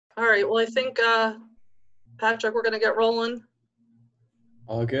All right, well, I think, Patrick, we're going to get rolling.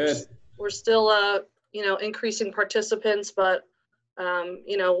 All good. We're still, increasing participants, but,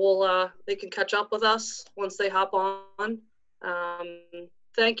 they can catch up with us once they hop on.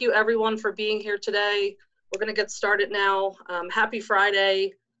 Thank you, everyone, for being here today. We're going to get started now. Happy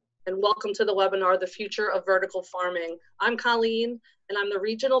Friday, and welcome to the webinar, The Future of Vertical Farming. I'm Colleen, and I'm the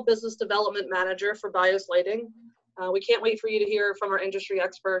Regional Business Development Manager for BIOS Lighting. We can't wait for you to hear from our industry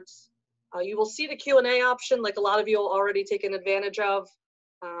experts. You will see the Q&A option, like a lot of you will already taken advantage of.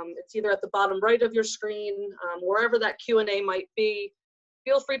 It's either at the bottom right of your screen, wherever that Q&A might be.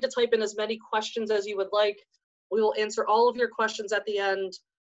 Feel free to type in as many questions as you would like. We will answer all of your questions at the end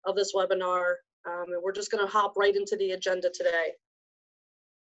of this webinar, and we're just going to hop right into the agenda today.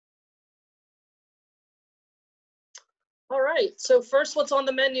 All right, so first, what's on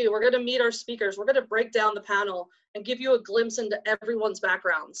the menu? We're going to meet our speakers. We're going to break down the panel and give you a glimpse into everyone's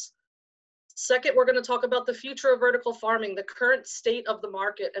backgrounds. Second, we're going to talk about the future of vertical farming, the current state of the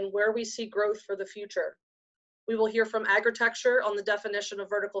market, and where we see growth for the future. We will hear from Agritecture on the definition of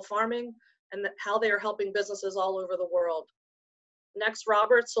vertical farming and how they are helping businesses all over the world. Next,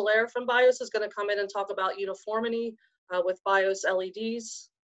 Robert Soler from BIOS is going to come in and talk about uniformity with BIOS LEDs.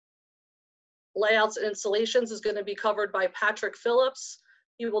 Layouts and installations is going to be covered by Patrick Phillips.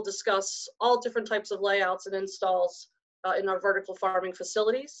 He will discuss all different types of layouts and installs in our vertical farming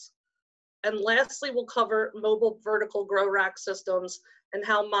facilities. And lastly, we'll cover mobile vertical grow rack systems and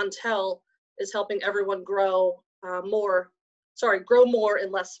how Montel is helping everyone grow more in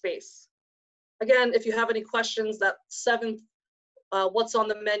less space. Again, if you have any questions, that seventh, what's on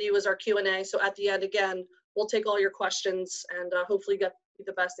the menu is our Q&A. So at the end, again, we'll take all your questions and hopefully get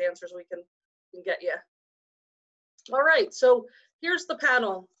the best answers we can get you. All right, so here's the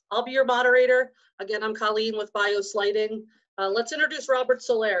panel. I'll be your moderator. Again, I'm Colleen with BIOS Lighting. Let's introduce Robert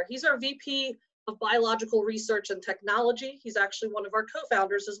Soler. He's our VP of Biological Research and Technology. He's actually one of our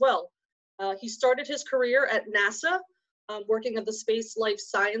co-founders as well. He started his career at NASA, working at the Space Life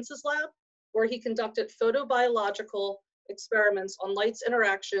Sciences Lab, where he conducted photobiological experiments on light's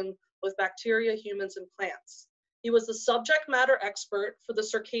interaction with bacteria, humans, and plants. He was the subject matter expert for the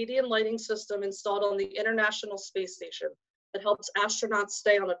circadian lighting system installed on the International Space Station that helps astronauts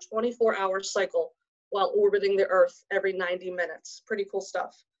stay on a 24-hour cycle while orbiting the Earth every 90 minutes. Pretty cool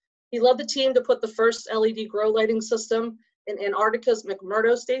stuff. He led the team to put the first LED grow lighting system in Antarctica's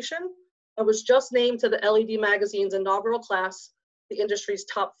McMurdo Station and was just named to the LED Magazine's inaugural class, the industry's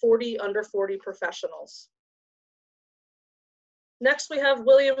top 40 under 40 professionals. Next, we have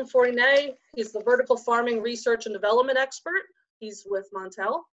William Fournier. He's the vertical farming research and development expert. He's with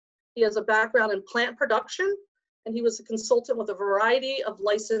Montel. He has a background in plant production, and he was a consultant with a variety of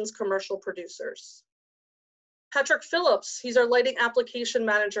licensed commercial producers. Patrick Phillips, he's our lighting application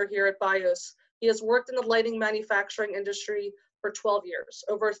manager here at BIOS. He has worked in the lighting manufacturing industry for 12 years.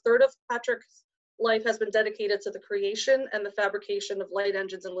 Over a third of Patrick's life has been dedicated to the creation and the fabrication of light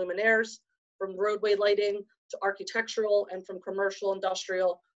engines and luminaires, from roadway lighting to architectural, and from commercial,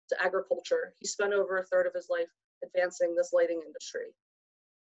 industrial to agriculture. He spent over a third of his life advancing this lighting industry.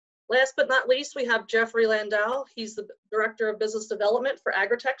 Last but not least, we have Jeffrey Landau. He's the Director of Business Development for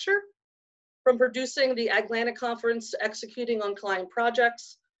Agritecture. From producing the Atlanta conference to executing on client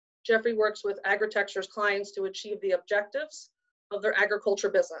projects, Jeffrey works with Agritecture's clients to achieve the objectives of their agriculture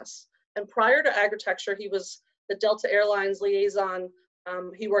business. And prior to Agritecture, he was the Delta Airlines liaison.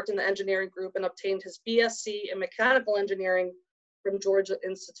 He worked in the engineering group and obtained his BSc in mechanical engineering from Georgia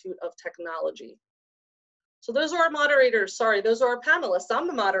Institute of Technology. So those are our moderators. Sorry, those are our panelists. I'm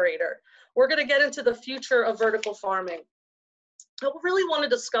the moderator. We're going to get into the future of vertical farming. I really want to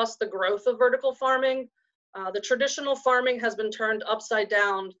discuss the growth of vertical farming. The traditional farming has been turned upside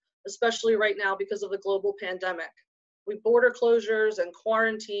down, especially right now because of the global pandemic. Border closures and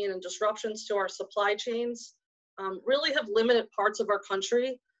quarantine and disruptions to our supply chains really have limited parts of our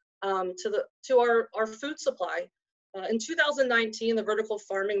country to our food supply. In 2019, the vertical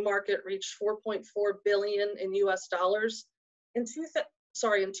farming market reached 4.4 billion in US dollars. In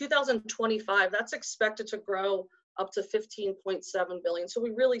 2025, that's expected to grow up to 15.7 billion. So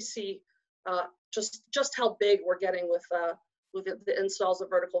we really see just how big we're getting with the installs of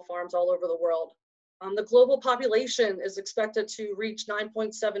vertical farms all over the world. The global population is expected to reach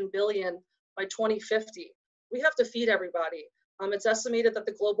 9.7 billion by 2050. We have to feed everybody. It's estimated that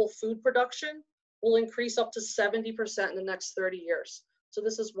the global food production will increase up to 70% in the next 30 years. So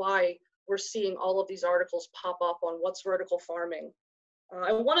this is why we're seeing all of these articles pop up on what's vertical farming.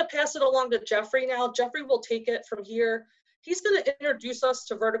 I want to pass it along to Jeffrey now. Jeffrey will take it from here. He's going to introduce us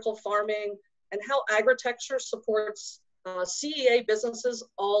to vertical farming and how Agritecture supports CEA businesses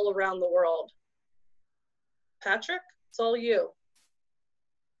all around the world. Patrick, it's all you.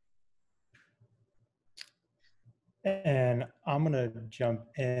 And I'm going to jump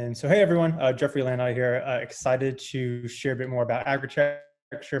in. So, hey, everyone, Jeffrey Landau here. Excited to share a bit more about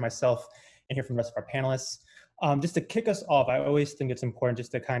agriculture, myself, and hear from the rest of our panelists. Just to kick us off, I always think it's important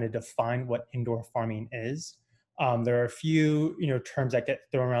just to kind of define what indoor farming is. There are a few terms that get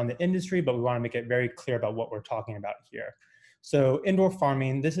thrown around the industry, but we want to make it very clear about what we're talking about here. So indoor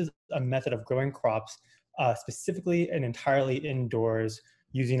farming, this is a method of growing crops specifically and entirely indoors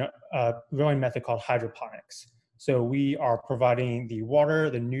using a growing method called hydroponics. So we are providing the water,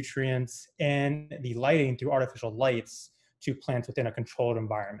 the nutrients, and the lighting through artificial lights to plants within a controlled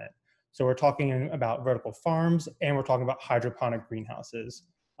environment. So we're talking about vertical farms, and we're talking about hydroponic greenhouses.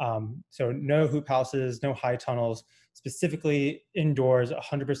 So no hoop houses, no high tunnels, specifically indoors,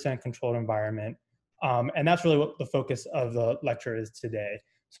 100% controlled environment. And that's really what the focus of the lecture is today.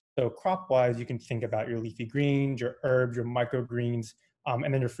 So crop-wise, you can think about your leafy greens, your herbs, your microgreens,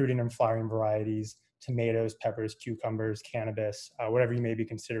 and then your fruiting and flowering varieties, tomatoes, peppers, cucumbers, cannabis, whatever you may be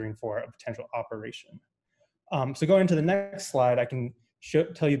considering for a potential operation. So going to the next slide, I can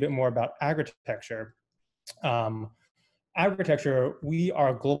tell you a bit more about Agritecture. Agritecture, we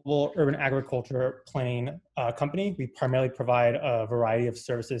are a global urban agriculture planning company. We primarily provide a variety of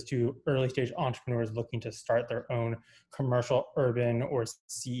services to early stage entrepreneurs looking to start their own commercial, urban, or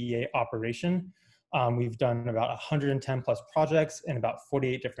CEA operation. We've done about 110 plus projects in about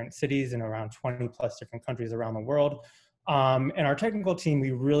 48 different cities and around 20 plus different countries around the world. And our technical team,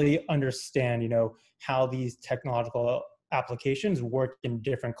 we really understand, how these technological applications work in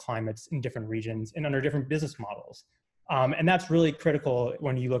different climates, in different regions, and under different business models. And that's really critical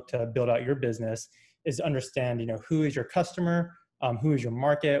when you look to build out your business, is to understand, who is your customer, who is your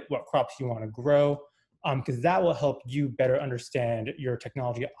market, what crops you want to grow, because that will help you better understand your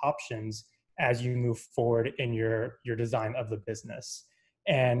technology options as you move forward in your design of the business.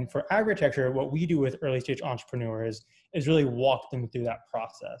 And for Agritecture, what we do with early stage entrepreneurs is really walk them through that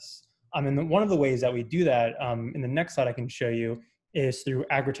process. And one of the ways that we do that, in the next slide I can show you, is through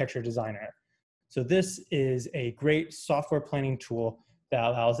Agritecture Designer. So this is a great software planning tool that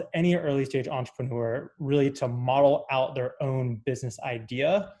allows any early stage entrepreneur really to model out their own business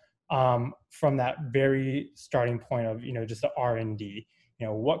idea from that very starting point of, just the R&D.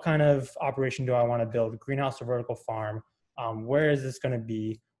 What kind of operation do I want to build? Greenhouse or vertical farm? Where is this going to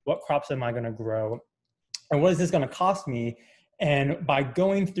be? What crops am I going to grow? And what is this going to cost me? And by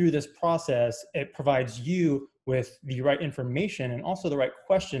going through this process, it provides you with the right information and also the right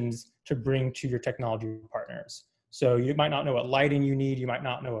questions to bring to your technology partners. So you might not know what lighting you need, you might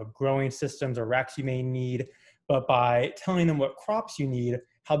not know what growing systems or racks you may need, but by telling them what crops you need,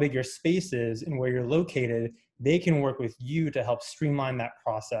 how big your space is, and where you're located, they can work with you to help streamline that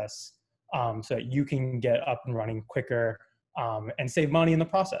process so that you can get up and running quicker and save money in the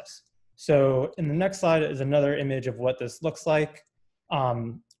process. So in the next slide is another image of what this looks like.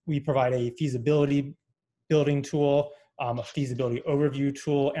 We provide a feasibility building tool, a feasibility overview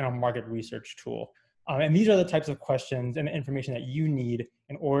tool, and a market research tool. And these are the types of questions and information that you need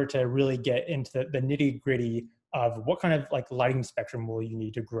in order to really get into the nitty gritty of what kind of lighting spectrum will you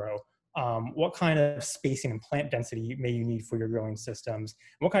need to grow, what kind of spacing and plant density may you need for your growing systems,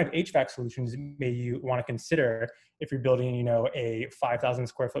 what kind of HVAC solutions may you want to consider if you're building, a 5,000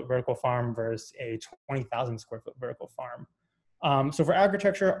 square foot vertical farm versus a 20,000 square foot vertical farm. So for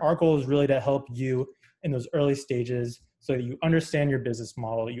Agritecture, our goal is really to help you in those early stages so that you understand your business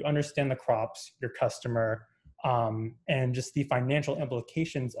model, you understand the crops, your customer, and just the financial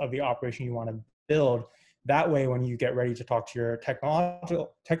implications of the operation you want to build. That way, when you get ready to talk to your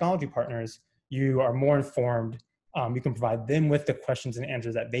technology partners, you are more informed. You can provide them with the questions and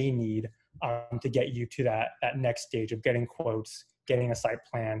answers that they need to get you to that next stage of getting quotes, getting a site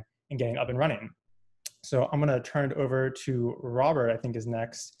plan, and getting up and running. So I'm going to turn it over to Robert, I think is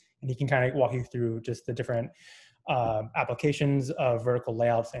next, and he can kind of walk you through just the different applications of vertical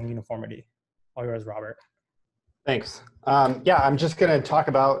layouts and uniformity. All yours, Robert. Thanks. Yeah, I'm just going to talk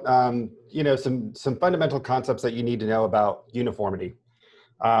about some fundamental concepts that you need to know about uniformity.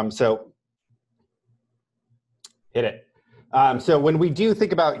 So hit it. So when we do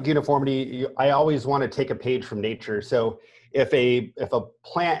think about uniformity, I always want to take a page from nature. So if a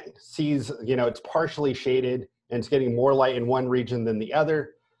plant sees, it's partially shaded and it's getting more light in one region than the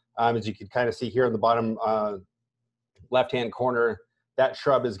other, as you can kind of see here in the bottom left-hand corner, that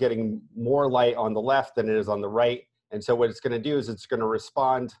shrub is getting more light on the left than it is on the right. And so what it's going to do is it's going to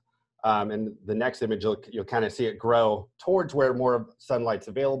respond. In the next image, you'll kind of see it grow towards where more sunlight's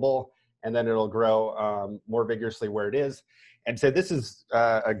available. and then it'll grow more vigorously where it is. And so this is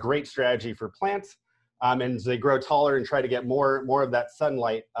a great strategy for plants. And as they grow taller and try to get more of that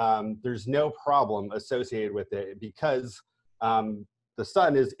sunlight, there's no problem associated with it because the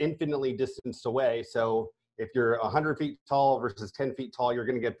sun is infinitely distanced away. So if you're 100 feet tall versus 10 feet tall, you're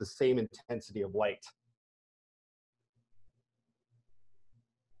going to get the same intensity of light.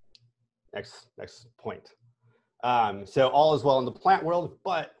 Next point. So all is well in the plant world,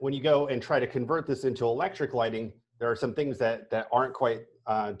 but when you go and try to convert this into electric lighting, there are some things that aren't quite,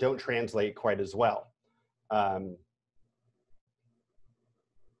 don't translate quite as well.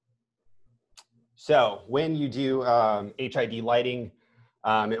 So when you do HID lighting,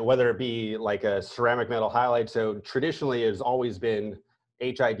 whether it be like a ceramic metal halide, so traditionally it has always been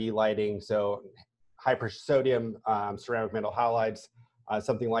HID lighting, so high pressure sodium, ceramic metal halides,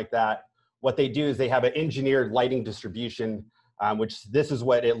 something like that. What they do is they have an engineered lighting distribution, which this is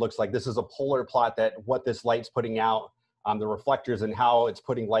what it looks like. This is a polar plot that what this light's putting out, the reflectors and how it's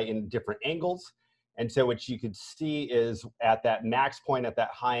putting light in different angles. And so what you could see is at that max point, at that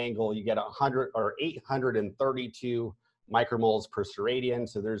high angle, you get 100 or 832 micromoles per steradian.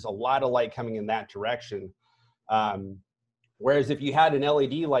 So there's a lot of light coming in that direction. Whereas if you had an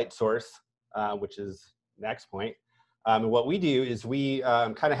LED light source, which is next point, what we do is we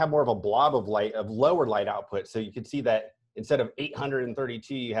kind of have more of a blob of light, of lower light output. So you can see that instead of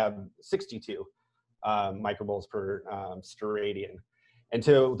 832, you have 62 micromoles per steradian. And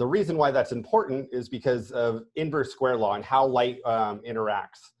so the reason why that's important is because of inverse square law and how light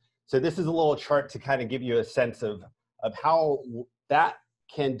interacts. So this is a little chart to kind of give you a sense of how that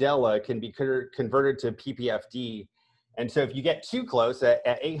candela can be converted to PPFD. And so if you get too close at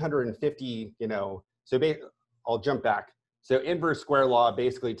 850, you know, so I'll jump back. So inverse square law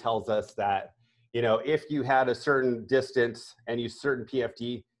basically tells us that, you know, if you had a certain distance and use certain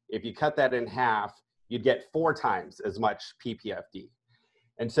PFD, if you cut that in half, you'd get 4 times as much PPFD.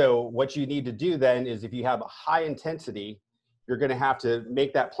 And so what you need to do then is if you have a high intensity, you're going to have to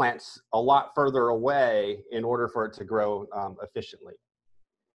make that plant a lot further away in order for it to grow efficiently.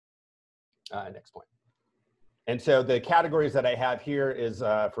 Next point. And so the categories that I have here is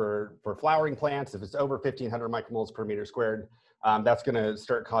for flowering plants. If it's over 1,500 micromoles per meter squared, that's going to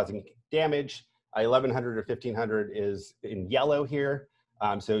start causing damage. 1,100 or 1,500 is in yellow here.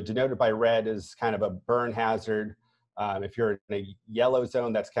 So denoted by red is kind of a burn hazard. If you're in a yellow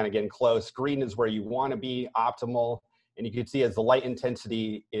zone, that's kind of getting close. Green is where you want to be, optimal. And you can see as the light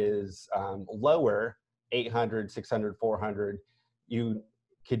intensity is lower, 800, 600, 400, you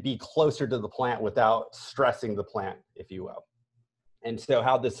could be closer to the plant without stressing the plant, if you will. And so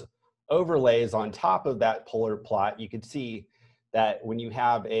how this overlays on top of that polar plot, you can see that when you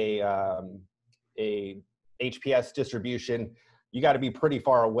have a HPS distribution, you got to be pretty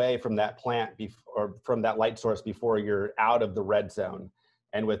far away from that plant or from that light source before you're out of the red zone.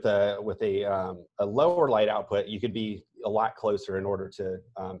 And with a lower light output, you could be a lot closer in order to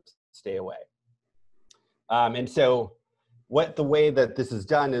stay away. And so the way that this is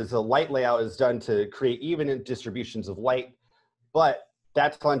done is the light layout is done to create even distributions of light, but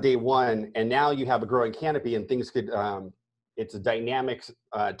that's on day 1. And now you have a growing canopy and things could, it's a dynamic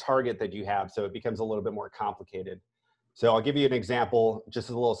target that you have. So it becomes a little bit more complicated. So I'll give you an example, just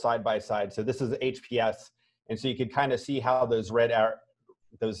a little side by side. So this is HPS. And so you can kind of see how those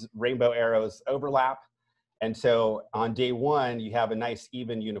those rainbow arrows overlap. And so on day 1, you have a nice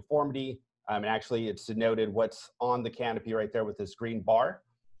even uniformity. And actually it's denoted what's on the canopy right there with this green bar.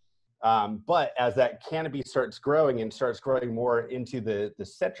 But as that canopy starts growing and starts growing more into the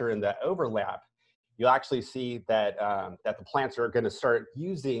center and the overlap, you'll actually see that, that the plants are going to start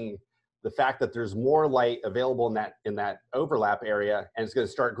using the fact that there's more light available in that overlap area, and it's going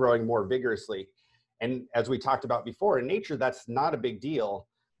to start growing more vigorously. And as we talked about before, in nature, that's not a big deal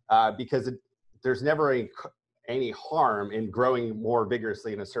because there's never any harm in growing more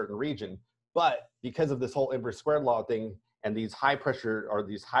vigorously in a certain region. But because of this whole inverse squared law thing and these high pressure or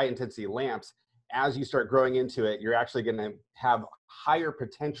these high intensity lamps, as you start growing into it, you're actually going to have higher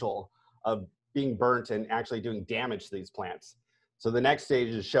potential of being burnt and actually doing damage to these plants. So the next stage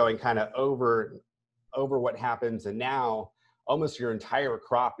is showing kind of over what happens. And now almost your entire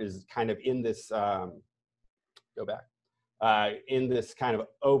crop is kind of in this, go back, in this kind of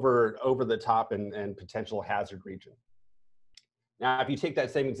over the top and potential hazard region. Now, if you take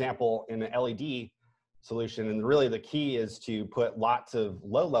that same example in an LED solution, and really the key is to put lots of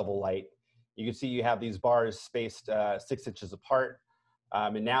low level light, you can see you have these bars spaced 6 inches apart.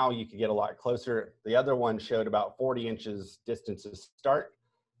 And now you can get a lot closer. The other one showed about 40 inches distance to start.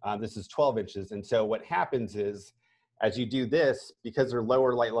 This is 12 inches. And so what happens is, as you do this, because they're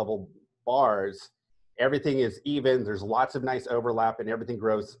lower light level bars, everything is even. There's lots of nice overlap, and everything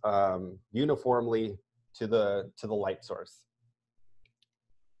grows uniformly to the light source.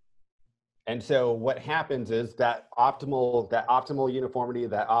 And so what happens is that optimal uniformity,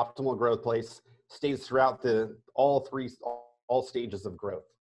 that optimal growth place stays throughout all stages of growth.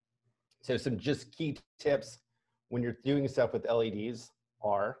 So some just key tips when you're doing stuff with LEDs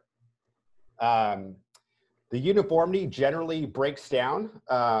are, the uniformity generally breaks down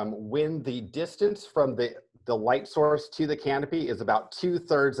when the distance from the light source to the canopy is about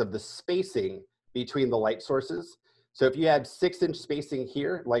 2/3 of the spacing between the light sources. So if you had 6-inch spacing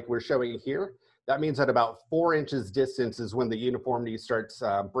here, like we're showing here, that means that about 4 inches distance is when the uniformity starts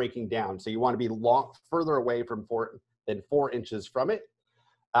breaking down. So you want to be further away from 4 inches from it.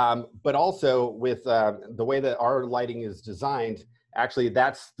 But also with the way that our lighting is designed, actually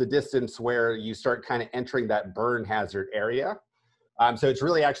that's the distance where you start kind of entering that burn hazard area. So it's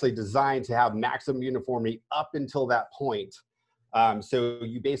really actually designed to have maximum uniformity up until that point. So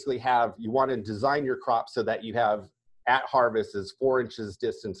you basically you want to design your crop so that you have at harvest is 4 inches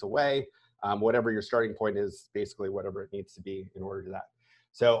distance away. Whatever your starting point is, basically whatever it needs to be in order to that.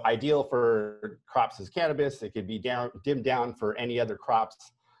 So ideal for crops is cannabis. It could be dimmed down for any other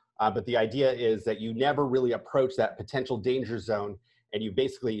crops. But the idea is that you never really approach that potential danger zone, and you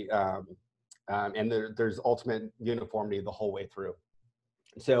basically, and there's ultimate uniformity the whole way through.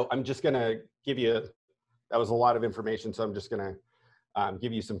 So I'm just gonna give you, that was a lot of information, so I'm just gonna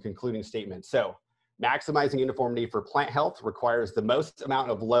give you some concluding statements. So maximizing uniformity for plant health requires the most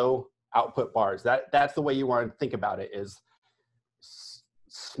amount of low output bars. That's the way you want to think about it, is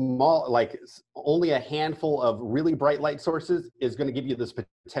small, like only a handful of really bright light sources is going to give you this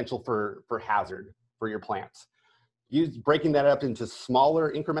potential for hazard for your plants. Breaking that up into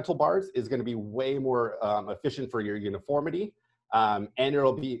smaller incremental bars is going to be way more efficient for your uniformity, and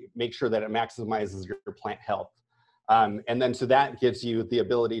it'll make sure that it maximizes your plant health. And then so that gives you the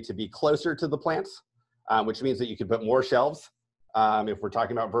ability to be closer to the plants, which means that you can put more shelves if we're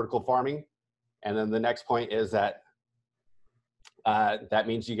talking about vertical farming. And then the next point is that that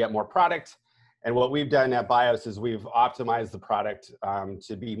means you get more product. And what we've done at BIOS is we've optimized the product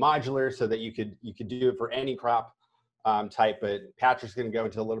to be modular so that you could do it for any crop type. But Patrick's going to go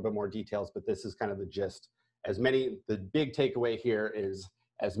into a little bit more details, but this is kind of the gist. The big takeaway here is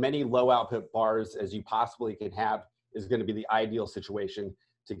as many low output bars as you possibly can have is going to be the ideal situation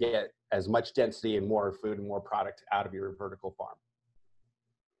to get as much density and more food and more product out of your vertical farm.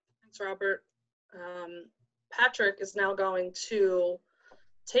 Thanks, Robert. Patrick is now going to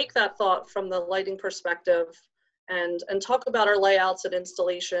take that thought from the lighting perspective and talk about our layouts and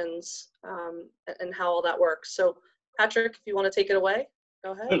installations and how all that works. So Patrick, if you want to take it away,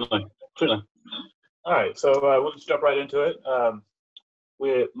 go ahead. Certainly. All right, so we'll just jump right into it.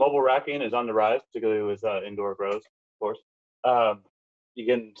 Mobile racking is on the rise, particularly with indoor grows, of course. You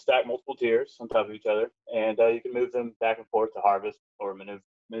can stack multiple tiers on top of each other, and you can move them back and forth to harvest or move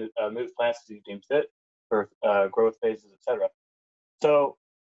plants as you deem fit for growth phases, etc. So,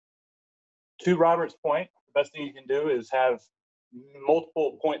 to Robert's point, the best thing you can do is have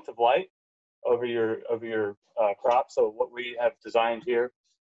multiple points of light over your crop. So what we have designed here,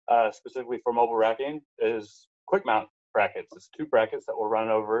 specifically for mobile racking, is quick mount brackets. It's 2 brackets that will run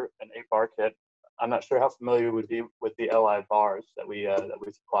over an 8-bar kit. I'm not sure how familiar you would be with the LI bars that we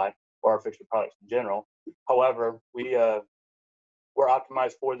supply, or our fixture products in general. However, we're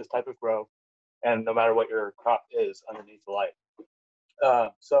optimized for this type of grow, and no matter what your crop is underneath the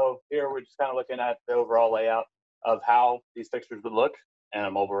light. So here we're just kind of looking at the overall layout of how these fixtures would look in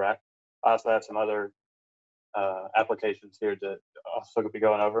a mobile rack. I also have some other applications here to also be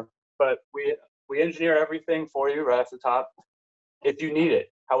going over, but we engineer everything for you right off the top if you need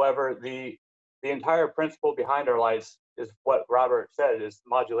it. However, the entire principle behind our lights is what Robert said, is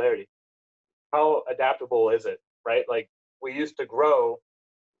modularity. How adaptable is it, right? Like, we used to grow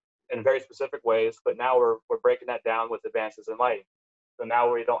in very specific ways, but now we're breaking that down with advances in lighting. So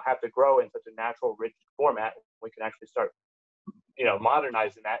now we don't have to grow in such a natural, rigid format. We can actually start,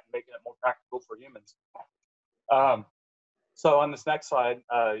 modernizing that and making it more practical for humans. So on this next slide,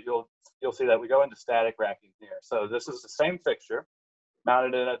 you'll see that we go into static racking here. So this is the same fixture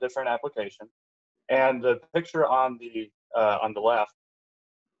mounted in a different application, and the picture on the left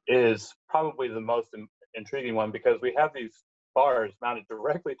is probably the most intriguing one, because we have these bars mounted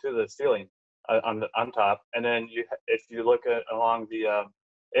directly to the ceiling on top, and then if you look along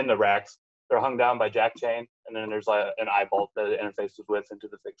in the racks, they're hung down by jack chain, and then there's an eye bolt that it interfaces with into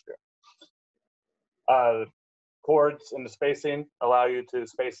the fixture. Cords and the spacing allow you to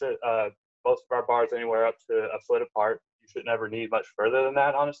space it, most of our bars anywhere up to a foot apart. You should never need much further than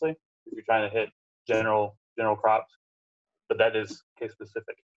that, honestly. if you're trying to hit general crops, but that is case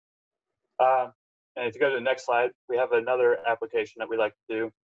specific. And if you go to the next slide, we have another application that we like to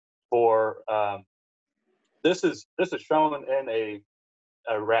do for, this is shown in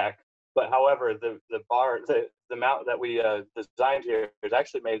a rack, but however, the mount that we designed here is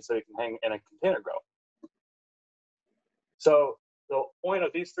actually made so you can hang in a container grow. So the point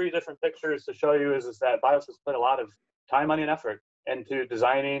of these three different pictures to show you is that BIOS has put a lot of time, money, and effort into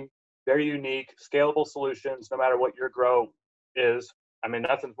designing very unique, scalable solutions, no matter what your grow is. I mean,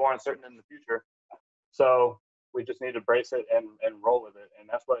 nothing's more uncertain in the future. So we just need to brace it and roll with it. And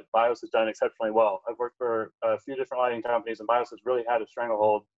that's what BIOS has done exceptionally well. I've worked for a few different lighting companies, and BIOS has really had a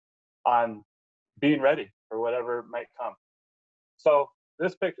stranglehold on being ready for whatever might come. So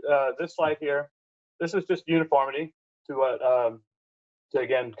this slide here, this is just uniformity to what, to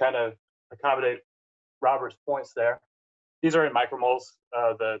again, kind of accommodate Robert's points there. These are in micromoles,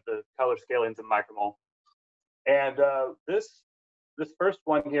 the color scaling's in micromole. And this first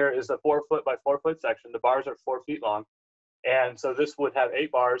one here is a 4 foot by 4 foot section. The bars are 4 feet long. And so this would have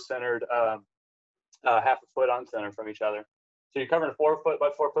 8 bars centered half a foot on center from each other. So you're covering a 4 foot by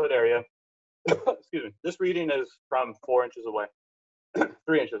 4 foot area. Excuse me. This reading is from 4 inches away,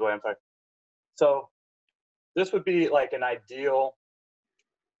 3 inches away, I'm sorry. So this would be like an ideal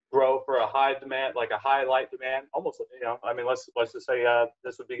grow for a high demand, like a high light demand, almost, you know, I mean, let's just say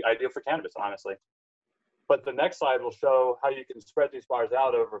this would be ideal for cannabis, honestly. But the next slide will show how you can spread these bars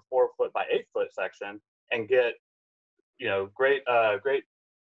out over a 4 foot by 8 foot section and get, you know, great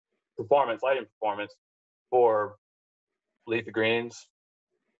performance, lighting performance for leafy greens,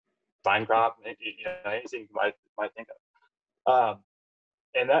 vine crop, you know, anything you might think of.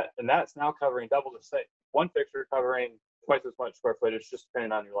 And that's now covering double the state. One picture covering twice as much square footage, just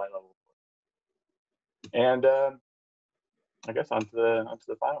depending on your light level. And I guess onto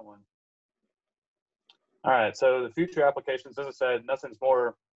the final one. All right, so the future applications, as I said, nothing's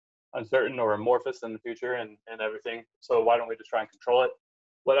more uncertain or amorphous than the future and everything. So why don't we just try and control it?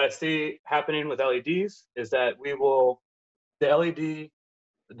 What I see happening with LEDs is that the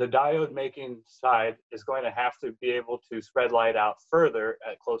diode making side is going to have to be able to spread light out further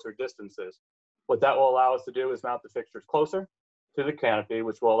at closer distances. What that will allow us to do is mount the fixtures closer to the canopy,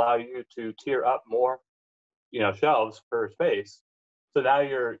 which will allow you to tier up more, you know, shelves per space. So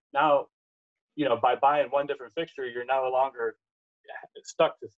now you know, by buying one different fixture, you're no longer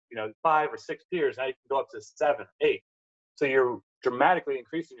stuck to, you know, 5 or 6 tiers. Now you can go up to 7, 8. So you're dramatically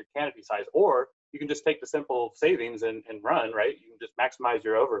increasing your canopy size, or you can just take the simple savings and run, right? You can just maximize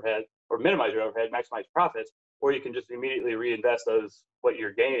your overhead or minimize your overhead, maximize profits, or you can just immediately reinvest what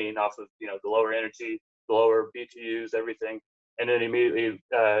you're gaining off of, you know, the lower energy, the lower BTUs, everything, and then immediately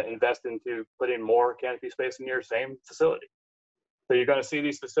invest into putting more canopy space in your same facility. So you're going to see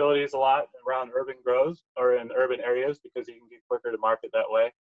these facilities a lot around urban grows or in urban areas because you can get quicker to market that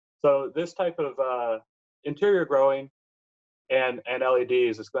way. So this type of interior growing and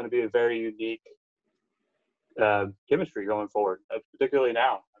LEDs is going to be a very unique chemistry going forward, particularly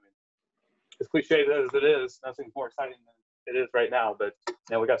now. I mean, as cliche as it is, nothing's more exciting than it is right now, but you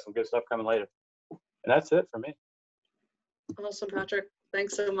know, we got some good stuff coming later. And that's it for me. Awesome, Patrick.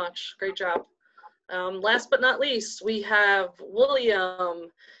 Thanks so much. Great job. Last but not least, we have William.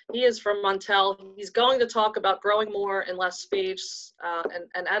 He is from Montel. He's going to talk about growing more in less space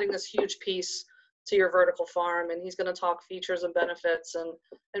and adding this huge piece to your vertical farm. And he's going to talk features and benefits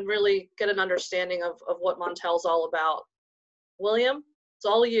and really get an understanding of what Montel's all about. William, it's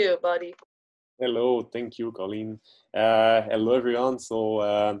all you, buddy. Hello, thank you, Colleen. Hello, everyone. So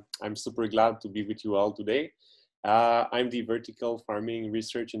I'm super glad to be with you all today. I'm the vertical farming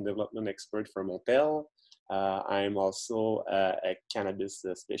research and development expert for Montel. I'm also a cannabis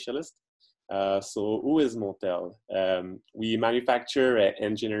specialist. So who is Montel? We manufacture an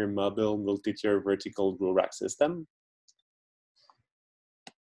engineer mobile multi-tier vertical grow rack system.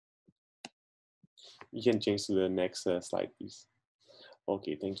 You can change to the next slide, please.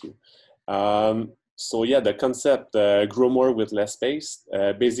 Okay, thank you. So yeah, the concept, grow more with less space.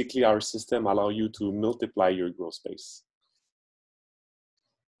 Basically, our system allows you to multiply your grow space.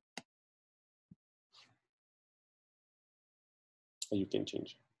 You can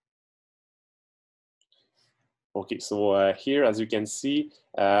change. Okay, so here, as you can see,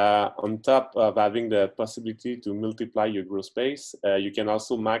 on top of having the possibility to multiply your grow space, you can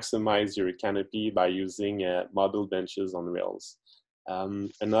also maximize your canopy by using model benches on rails.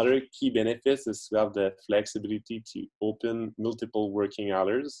 Another key benefit is to have the flexibility to open multiple working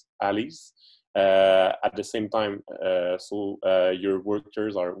alleys at the same time, so your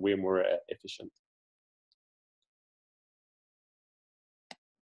workers are way more efficient.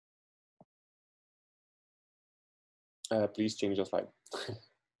 Please change the slide.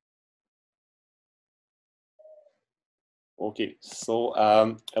 Okay, so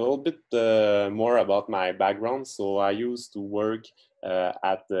a little bit more about my background. So I used to work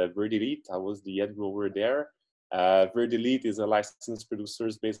at Verdelite. I was the head grower there. Verdelite is a licensed producer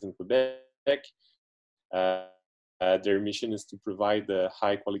based in Quebec. Their mission is to provide the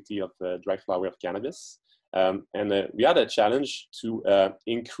high quality of dry flower of cannabis. We had a challenge to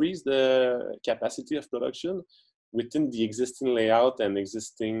increase the capacity of production within the existing layout and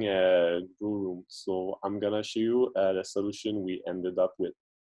existing grow room. So I'm gonna show you the solution we ended up with.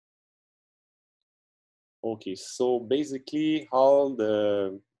 Okay, so basically all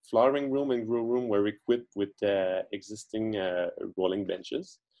the flowering room and grow room were equipped with existing rolling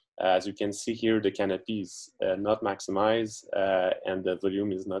benches. As you can see here, the canopy is not maximized and the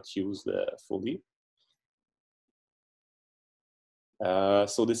volume is not used fully.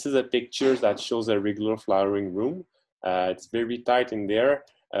 So this is a picture that shows a regular flowering room. It's very tight in there.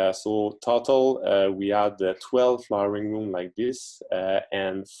 So total, we had 12 flowering room like this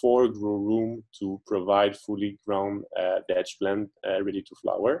and 4 grow room to provide fully grown veg plant ready to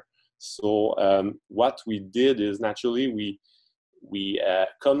flower. So what we did is naturally we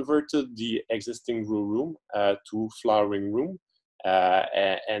converted the existing grow room to flowering room.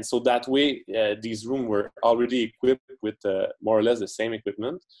 And so that way, these rooms were already equipped with more or less the same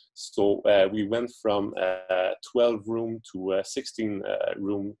equipment. So we went from 12 room to 16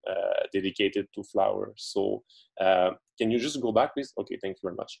 room dedicated to flower. So can you just go back, please? Okay, thank you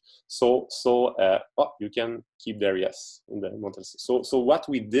very much. So oh, you can keep there, yes. In the Montel. So what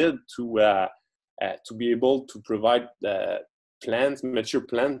we did to be able to provide mature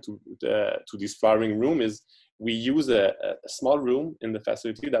plant to this flowering room is we use a small room in the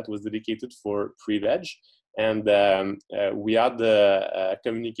facility that was dedicated for pre-veg. And we had the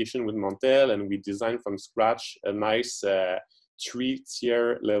communication with Montel, and we designed from scratch a nice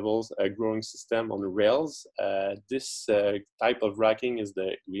 3-tier levels growing system on rails. This type of racking is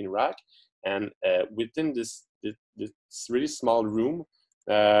the green rack. And within this really small room,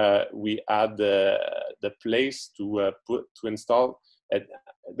 we had the place to install.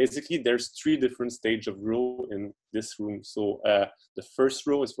 Basically, there's 3 different stages of row in this room. So the first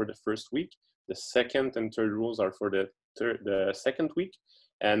row is for the first week. The second and third rows are for the second week,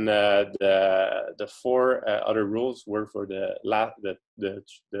 and the 4 other rows were for the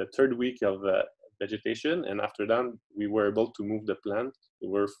third week of vegetation. And after that, we were able to move the plant. We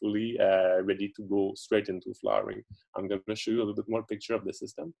were fully ready to go straight into flowering. I'm going to show you a little bit more picture of the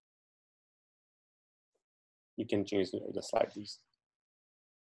system. You can change the slide, please.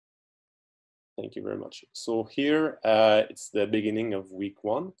 Thank you very much. So here, it's the beginning of week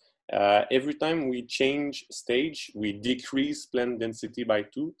 1. Every time we change stage, we decrease plant density by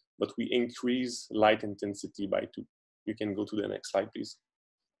 2, but we increase light intensity by 2. You can go to the next slide, please.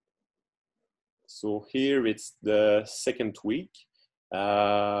 So here it's the second week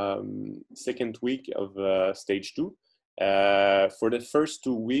of stage 2. For the first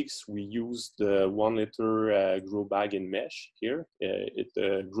 2 weeks, we used the 1 liter grow bag in mesh here.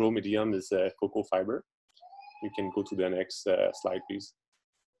 The grow medium is cocoa fiber. You can go to the next slide, please.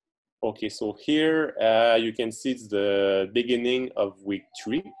 Okay, so here you can see it's the beginning of week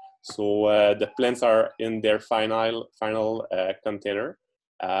 3. So the plants are in their final container.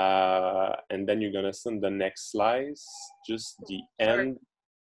 And then you're gonna send the next slides, just the end.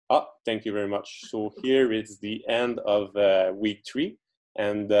 Oh, thank you very much. So here it's the end of week 3,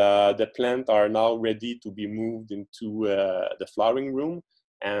 and the plants are now ready to be moved into the flowering room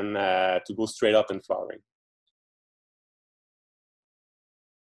and to go straight up in flowering.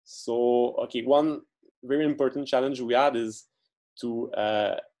 So, okay, one very important challenge we had is to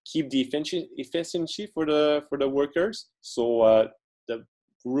keep the efficiency for the workers. So the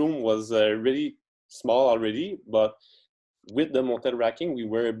room was really small already, but with the Montel racking, we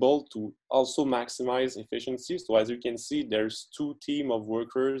were able to also maximize efficiency. So as you can see, there's 2 teams of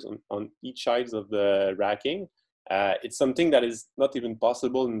workers on each side of the racking. It's something that is not even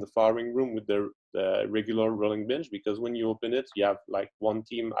possible in the flowering room with the regular rolling bench, because when you open it, you have like 1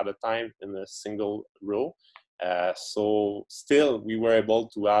 team at a time in a single row. So still, we were able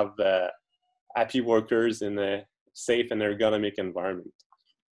to have happy workers in a safe and ergonomic environment.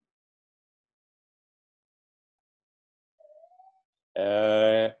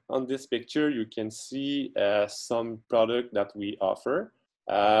 On this picture, you can see some product that we offer.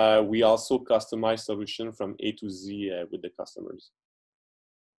 We also customize solution from A to Z with the customers.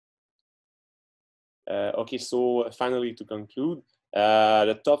 Okay, so finally to conclude,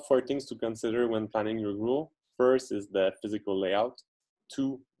 the top 4 things to consider when planning your grow. First is the physical layout.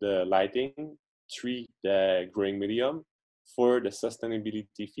 2, the lighting. treat the growing medium for the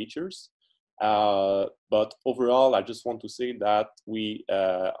sustainability features. But overall, I just want to say that we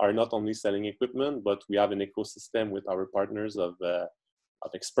are not only selling equipment, but we have an ecosystem with our partners of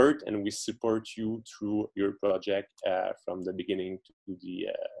expert, and we support you through your project from the beginning to the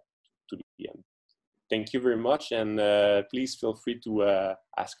end. Thank you very much, and please feel free to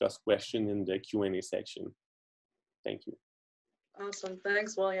ask us questions in the Q&A section. Thank you. Awesome,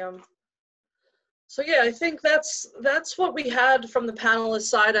 thanks, William. So yeah, I think that's what we had from the panelist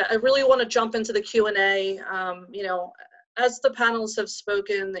side. I really want to jump into the Q&A. You know, as the panelists have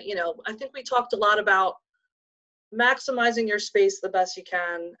spoken, you know, I think we talked a lot about maximizing your space the best you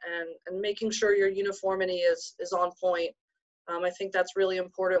can and making sure your uniformity is on point. I think that's really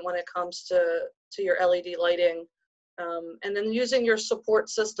important when it comes to your LED lighting. And then using your support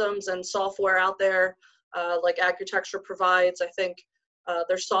systems and software out there, like Agritecture provides. I think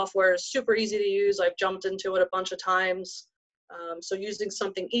their software is super easy to use. I've jumped into it a bunch of times. So using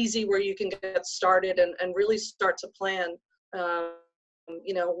something easy where you can get started and really start to plan,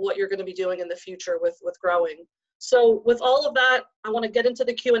 you know, what you're going to be doing in the future with growing. So with all of that, I want to get into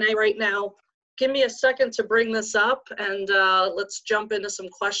the Q&A right now. Give me a second to bring this up, and let's jump into some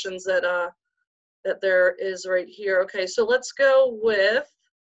questions that there is right here. Okay, so let's go with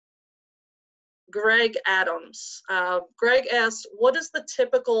Greg Adams. Greg asked, what is the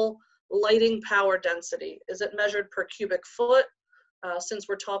typical lighting power density? Is it measured per cubic foot, since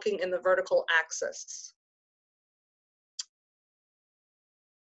we're talking in the vertical axis?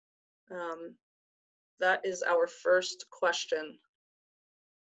 That is our first question.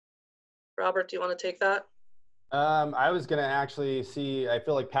 Robert, do you want to take that? I was going to actually see, I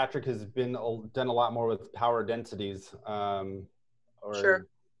feel like Patrick has done a lot more with power densities. Sure.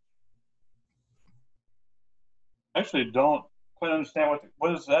 Actually, don't quite understand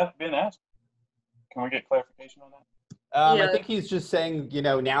what is that being asked. Can we get clarification on that? I think he's just saying, you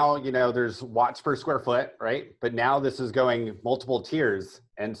know, now, you know, there's watts per square foot, right? But now this is going multiple tiers.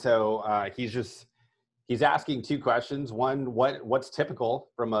 And so he's asking two questions. One, what's typical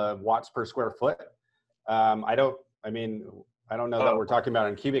from a watts per square foot? I don't know that we're talking about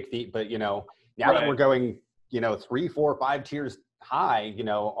in cubic feet, but, you know, now that we're going, you know, 3, 4, 5 tiers high, you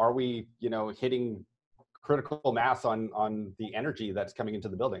know, are we, you know, hitting critical mass on the energy that's coming into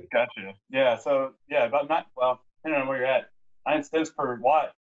the building? Gotcha. Yeah. So yeah, depending on where you're at, 9 cents per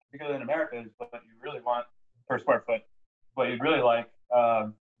watt, because in America is what you really want per square foot. What you'd really like,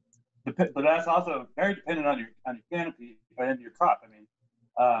 but that's also very dependent on your canopy and your crop. I mean,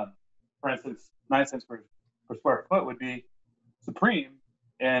 for instance, 9 cents per square foot would be supreme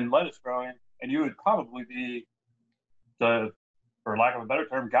in lettuce growing, and you would probably be for lack of a better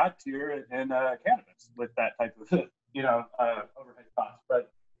term, God tier in cannabis with that type of overhead cost.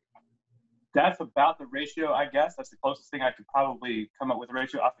 But that's about the ratio, I guess. That's the closest thing I could probably come up with a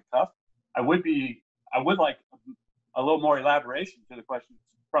ratio off the cuff. I would like a little more elaboration to the question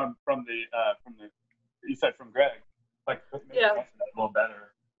from you said from Greg. Like, maybe answer that a little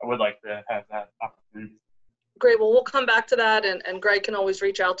better. I would like to have that opportunity. Great. Well, we'll come back to that, and Greg can always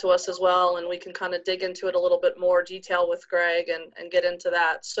reach out to us as well, and we can kind of dig into it a little bit more detail with Greg and get into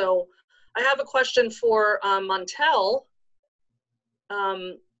that. So I have a question for Montel.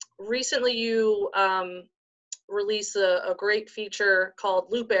 Recently you released a great feature called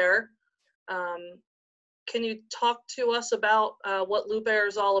Loop Air. Can you talk to us about what Loop Air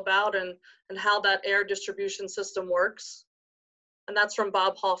is all about and how that air distribution system works? And that's from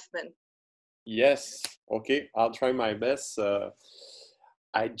Bob Hoffman. Yes. Okay. I'll try my best.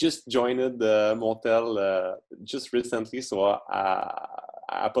 I just joined the Montel just recently, so I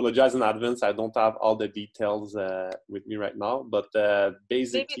apologize in advance. I don't have all the details with me right now, but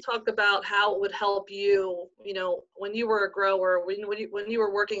basically, maybe talk about how it would help you. You know, when you were a grower, when you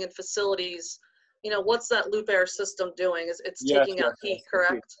were working in facilities, you know, what's that Loop Air system doing? It's taking out heat,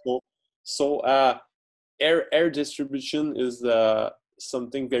 correct? Okay. So air distribution is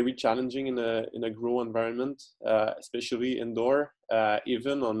something very challenging in a grow environment, especially indoor,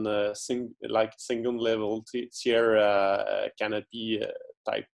 even on a single level tier canopy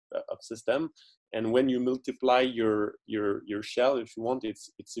type of system. And when you multiply your shell, if you want,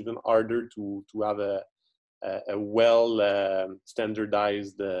 it's even harder to have a well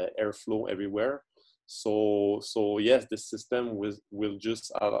standardized airflow everywhere. So yes, the system will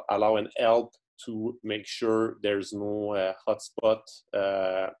just allow and help to make sure there's no hotspot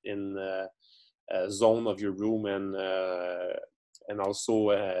in the zone of your room, and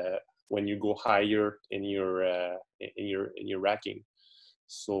also when you go higher in your racking.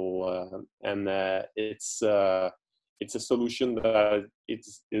 So it's a solution that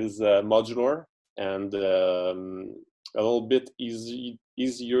is modular. and a little bit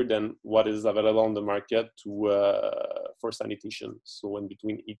easier than what is available on the market for sanitation. So in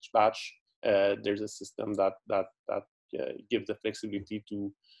between each batch, there's a system that gives the flexibility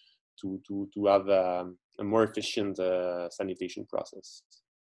to have a more efficient sanitation process.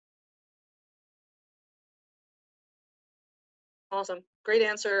 Awesome. Great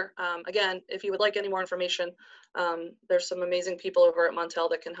answer. Again, if you would like any more information, there's some amazing people over at Montel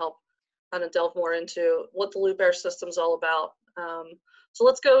that can help kind of delve more into what the loop air system is all about. So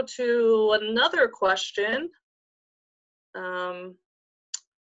let's go to another question. While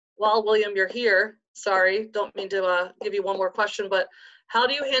William, you're here, sorry, don't mean to give you one more question, but how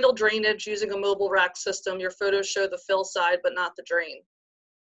do you handle drainage using a mobile rack system? Your photos show the fill side, but not the drain.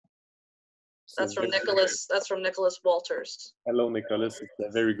 That's from Nicholas. That's from Nicholas Walters. Hello, Nicholas. It's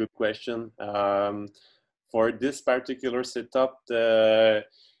a very good question. For this particular setup,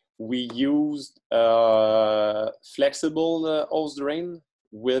 we used flexible hose drain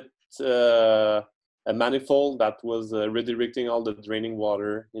with a manifold that was redirecting all the draining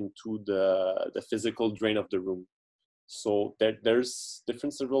water into the physical drain of the room. So there's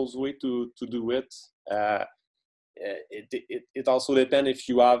different several ways to do it. It also depends if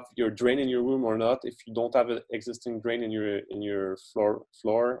you have your drain in your room or not. If you don't have an existing drain in your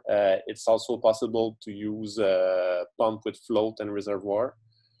floor, it's also possible to use a pump with float and reservoir.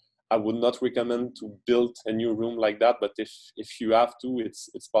 I would not recommend to build a new room like that, but if you have to,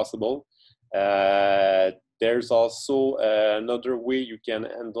 it's possible. There's also another way you can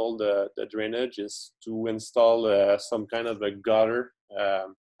handle the drainage is to install some kind of a gutter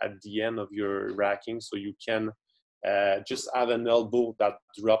at the end of your racking, so you can just have an elbow that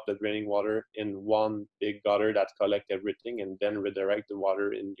drop the draining water in one big gutter that collect everything and then redirect the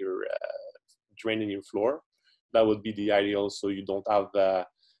water in your drain in your floor. That would be the ideal, so you don't have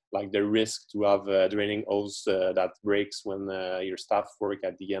like the risk to have a draining hose that breaks when your staff work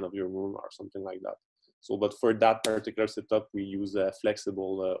at the end of your room or something like that. So, but for that particular setup, we use a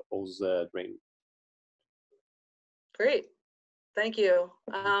flexible hose drain. Great. Thank you.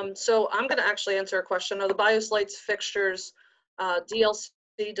 So I'm going to actually answer a question. Are the BIOS lights fixtures DLC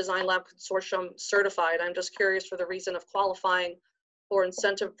Design Lab Consortium certified? I'm just curious for the reason of qualifying for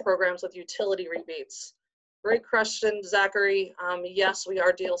incentive programs with utility rebates. Great question, Zachary. Yes, we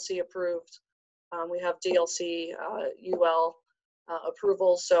are DLC approved. We have DLC UL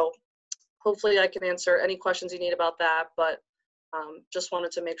approval. So hopefully I can answer any questions you need about that, but just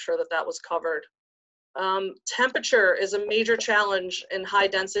wanted to make sure that that was covered. Temperature is a major challenge in high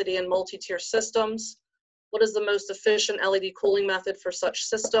density and multi-tier systems. What is the most efficient LED cooling method for such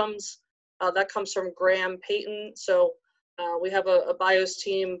systems? That comes from Graham Payton. So we have a BIOS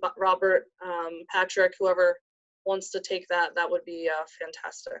team, Robert, Patrick, whoever wants to take that, that would be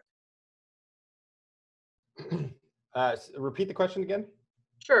fantastic. Repeat the question again.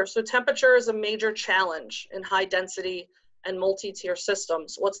 Sure. So temperature is a major challenge in high density and multi-tier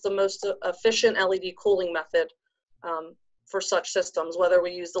systems. What's the most efficient LED cooling method for such systems, whether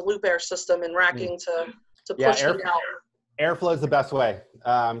we use the loop air system in racking to push them out? Airflow is the best way.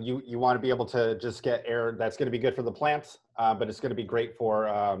 You want to be able to just get air that's going to be good for the plants, but it's going to be great for,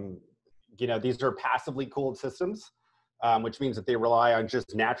 you know, these are passively cooled systems, which means that they rely on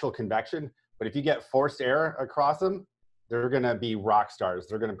just natural convection. But if you get forced air across them, they're going to be rock stars.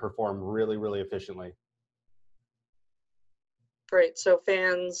 They're going to perform really, really efficiently. Great. So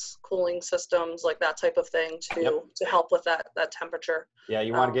fans, cooling systems, like that type of thing to help with that temperature. Yeah,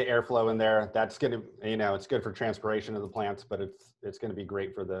 you want to get airflow in there. That's going to, you know, it's good for transpiration of the plants, but it's going to be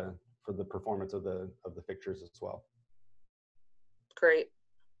great for the performance of the fixtures as well. Great.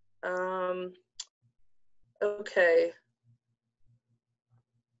 Okay.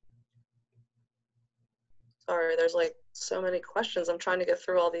 Sorry, there's like so many questions. I'm trying to get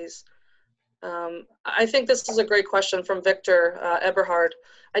through all these. I think this is a great question from Victor Eberhard.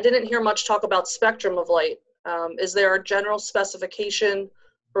 I didn't hear much talk about spectrum of light. Is there a general specification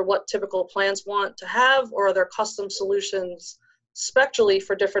for what typical plants want to have, or are there custom solutions spectrally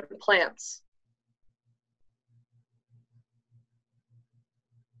for different plants?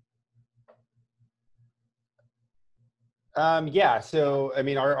 Yeah, so I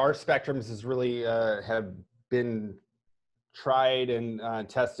mean, our spectrums is really have been tried and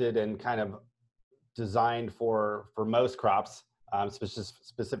tested and kind of designed for most crops,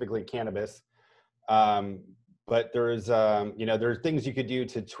 specifically cannabis. But there is, you know, there are things you could do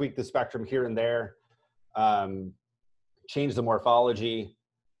to tweak the spectrum here and there, change the morphology,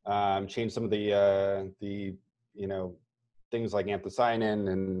 change some of the you know, things like anthocyanin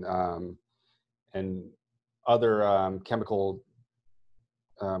and other chemical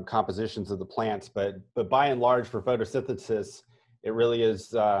compositions of the plants, but by and large for photosynthesis, it really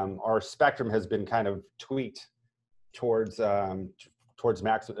is, our spectrum has been kind of tweaked towards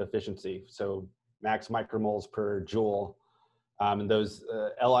max efficiency. So max micromoles per joule. And those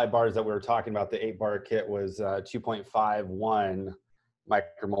LI bars that we were talking about, the 8-bar kit was 2.51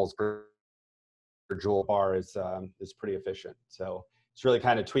 micromoles per joule bar is pretty efficient. So it's really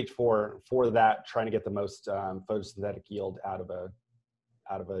kind of tweaked for that, trying to get the most photosynthetic yield out of a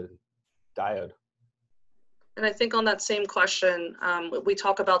diode. And I think on that same question, we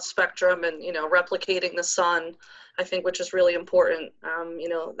talk about spectrum and, you know, replicating the sun, I think, which is really important. You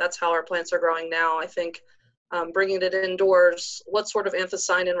know, that's how our plants are growing now. I think bringing it indoors, what sort of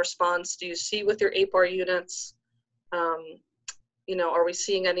anthocyanin response do you see with your 8-bar units? You know, are we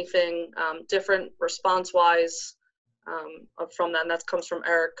seeing anything different response-wise from that? And that comes from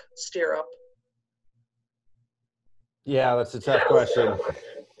Eric Steerup. Yeah, that's a tough question.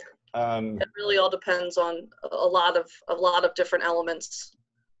 It really all depends on a lot of different elements.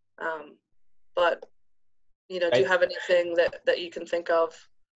 But you know, do you have anything that you can think of,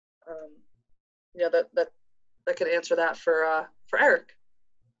 you know, that could answer that for Eric?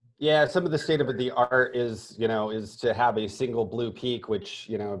 Yeah, some of the state of the art is, you know, is to have a single blue peak, which,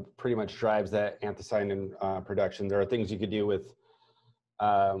 you know, pretty much drives that anthocyanin production. There are things you could do with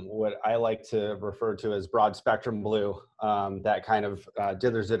what I like to refer to as broad spectrum blue, that kind of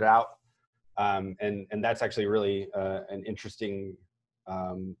dithers it out. And that's actually really an interesting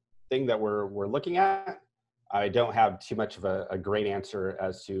thing that we're looking at. I don't have too much of a great answer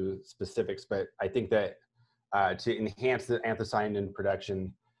as to specifics, but I think that to enhance the anthocyanin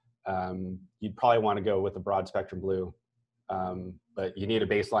production, you'd probably want to go with a broad spectrum blue, but you need a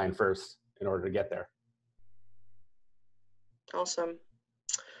baseline first in order to get there. Awesome.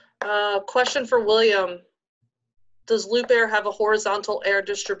 Question for William. Does loop air have a horizontal air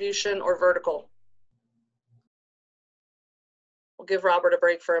distribution or vertical? We'll give Robert a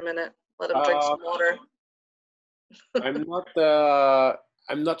break for a minute. Let him drink some water.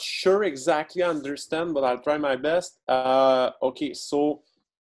 I'm not sure exactly understand, but I'll try my best. Okay, so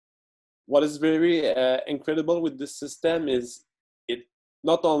what is very incredible with this system is it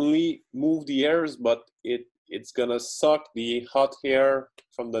not only move the airs, but it's gonna suck the hot air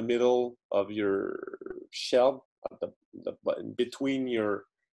from the middle of your shelf, between your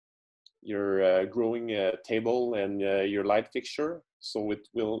growing table and your light fixture. So it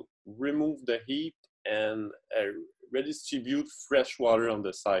will remove the heat and redistribute fresh water on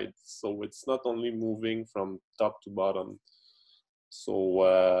the side. So it's not only moving from top to bottom. So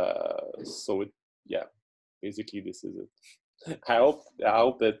basically this is it. I hope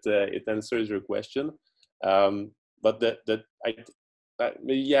that it answers your question. But I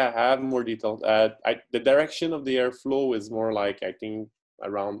have more detail. The direction of the airflow is more like, I think,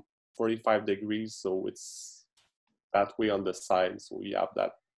 around 45 degrees. So it's that way on the side. So we have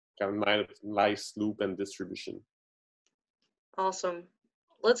that kind of nice loop and distribution. Awesome.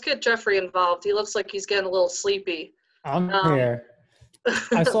 Let's get Jeffrey involved. He looks like he's getting a little sleepy. I'm here.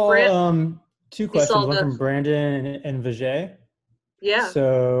 I saw two questions, one from Brandon and Vijay. Yeah.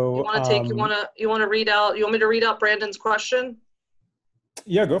 So you want to read out? You want me to read out Brandon's question?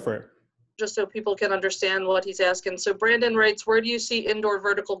 Yeah, go for it. Just so people can understand what he's asking. So Brandon writes, where do you see indoor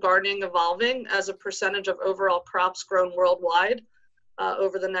vertical gardening evolving as a percentage of overall crops grown worldwide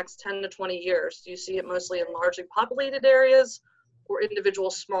over the next 10 to 20 years? Do you see it mostly in largely populated areas or individual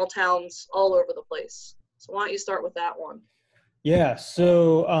small towns all over the place? So why don't you start with that one? Yeah,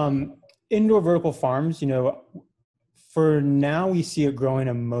 so indoor vertical farms, you know, for now we see it growing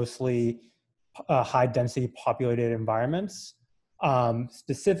in mostly high density populated environments,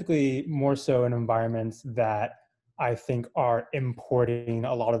 specifically more so in environments that I think are importing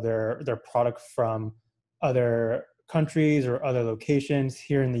a lot of their product from other countries or other locations.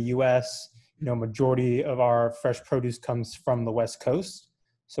 Here in the US, you know, majority of our fresh produce comes from the West Coast.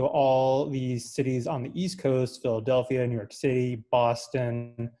 So all these cities on the East Coast, Philadelphia, New York City,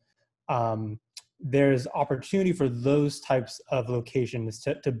 Boston, there's opportunity for those types of locations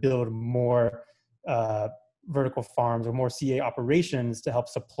to build more vertical farms or more CA operations to help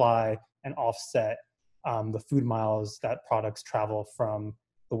supply and offset the food miles that products travel from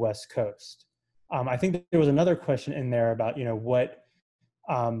the West Coast. I think that there was another question in there about, you know, what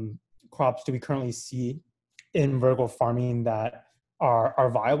crops do we currently see in vertical farming that are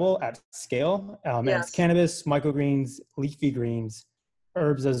viable at scale? Yes. And it's cannabis, microgreens, leafy greens,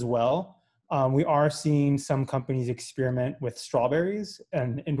 herbs as well. We are seeing some companies experiment with strawberries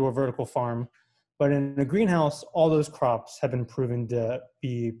and indoor vertical farm, but in a greenhouse, all those crops have been proven to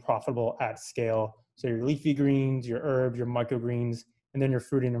be profitable at scale. So your leafy greens, your herbs, your microgreens, and then your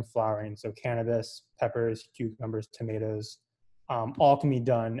fruiting and flowering. So cannabis, peppers, cucumbers, tomatoes, all can be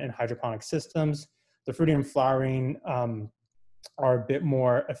done in hydroponic systems. The fruiting and flowering are a bit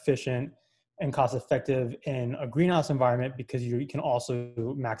more efficient and cost effective in a greenhouse environment because you can also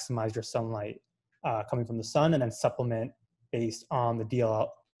maximize your sunlight coming from the sun and then supplement based on the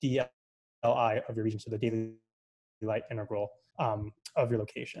DLI of your region, so the daily light integral of your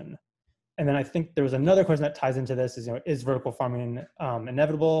location. And then I think there was another question that ties into this is, is vertical farming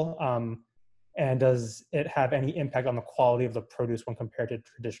inevitable? And does it have any impact on the quality of the produce when compared to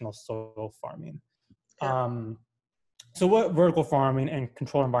traditional soil farming? So what vertical farming and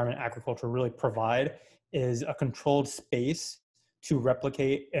controlled environment agriculture really provide is a controlled space to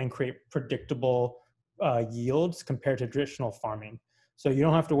replicate and create predictable yields compared to traditional farming. So you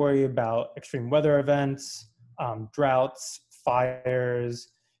don't have to worry about extreme weather events, droughts, fires,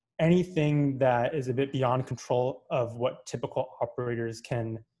 anything that is a bit beyond control of what typical operators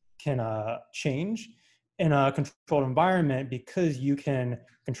can change in a controlled environment, because you can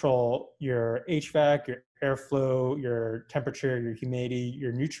control your HVAC, your airflow, your temperature, your humidity,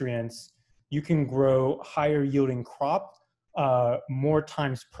 your nutrients. You can grow higher yielding crop more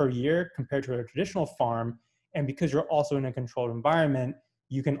times per year compared to a traditional farm. And because you're also in a controlled environment,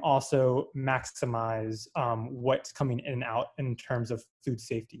 you can also maximize what's coming in and out in terms of food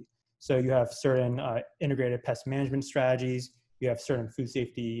safety. So you have certain integrated pest management strategies, you have certain food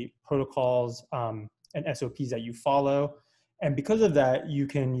safety protocols and SOPs that you follow. And because of that, you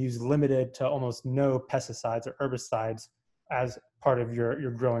can use limited to almost no pesticides or herbicides as part of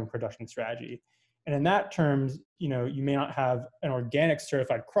your growing production strategy. And in that terms, you may not have an organic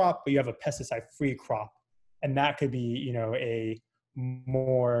certified crop, but you have a pesticide-free crop. And that could be,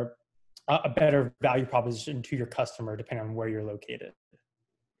 a better value proposition to your customer depending on where you're located.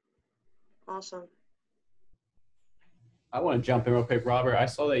 Awesome. I want to jump in real quick, Robert. I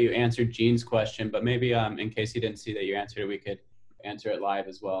saw that you answered Gene's question, but maybe in case he didn't see that you answered it, we could answer it live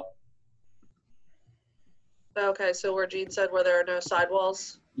as well. Okay, so where Gene said where there are no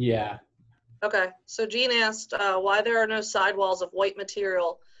sidewalls? Yeah. Okay, so Gene asked why there are no sidewalls of white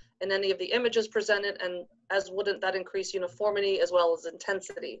material in any of the images presented, and as wouldn't that increase uniformity as well as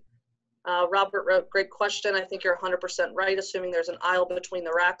intensity? Robert wrote, great question. I think you're 100% right, assuming there's an aisle between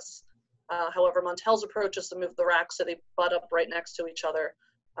the racks. However, Montel's approach is to move the racks so they butt up right next to each other.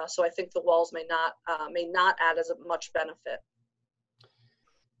 So I think the walls may not add as much benefit.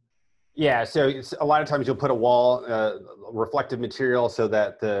 Yeah, so a lot of times you'll put a wall, reflective material, so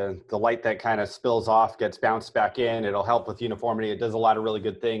that the light that kind of spills off gets bounced back in. It'll help with uniformity. It does a lot of really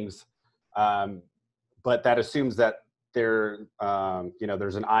good things, but that assumes that there's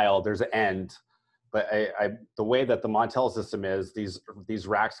an aisle, there's an end. But the way that the Montel system is, these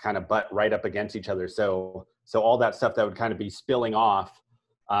racks kind of butt right up against each other. So all that stuff that would kind of be spilling off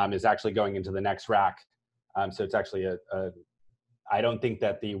is actually going into the next rack. So it's actually I don't think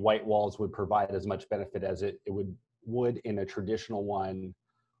that the white walls would provide as much benefit as it would in a traditional one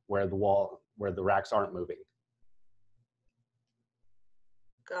where the racks aren't moving.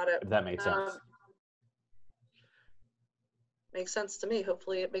 Got it. If that makes sense. Makes sense to me.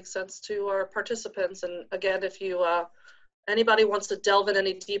 Hopefully it makes sense to our participants. And again, if you anybody wants to delve in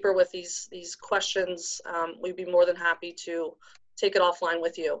any deeper with these questions, we'd be more than happy to take it offline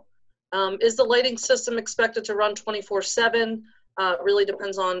with you. Is the lighting system expected to run 24/7? Really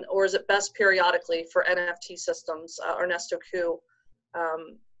depends on, or is it best periodically for NFT systems? Ernesto Ku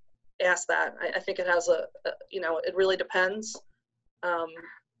asked that. I think it has it really depends.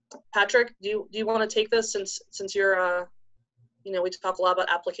 Patrick, do you want to take this since you're we talk a lot about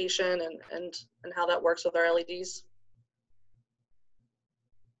application and how that works with our LEDs.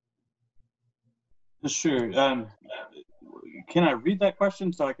 Sure. Can I read that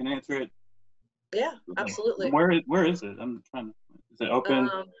question so I can answer it? Yeah, absolutely. Where is it? I'm trying to. Is it open?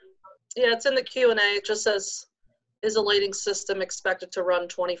 Yeah, it's in the Q&A. It just says, is a lighting system expected to run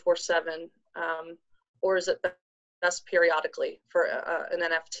 24/7, or is it best periodically for an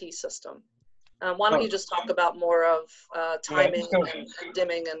NFT system? Why don't you just talk about more of timing and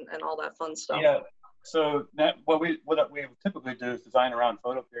dimming and all that fun stuff? Yeah. So what we typically do is design around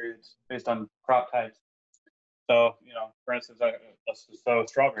photo periods based on crop types. So for instance, let's just throw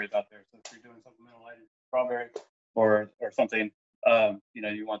strawberries out there. So if you're doing supplemental lighting strawberry or something,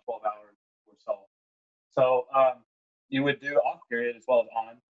 you want 12 hours or so. So you would do off period as well as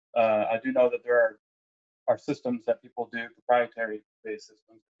on. I do know that there are systems that people do, proprietary based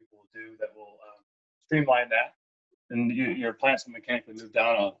systems that people will do that will streamline that, and your plants will mechanically move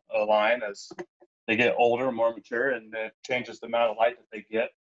down a line as they get older, more mature, and it changes the amount of light that they get.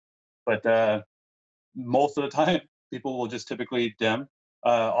 But most of the time, people will just typically dim.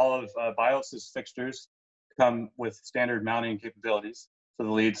 All of BIOS's fixtures come with standard mounting capabilities. So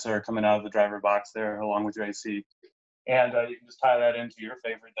the leads are coming out of the driver box there along with your AC. And you can just tie that into your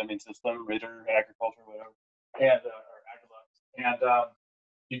favorite dimming system, Ritter, Agriculture, whatever, and or Agilux.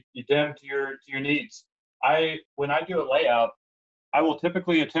 And you dim to your needs. When I do a layout, I will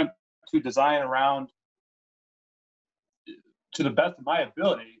typically attempt to design around, to the best of my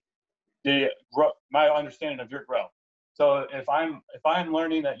ability, my understanding of your growth. So if I'm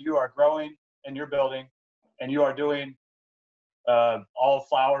learning that you are growing in your building, and you are doing all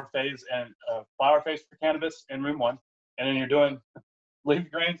flower phase for cannabis in room 1, and then you're doing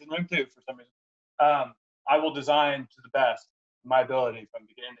leaf grains in room 2 for some reason, I will design to the best of my ability from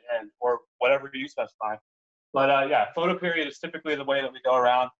beginning to end, or whatever you specify. But yeah, photo period is typically the way that we go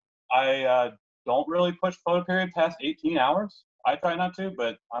around. I don't really push photo period past 18 hours. I try not to,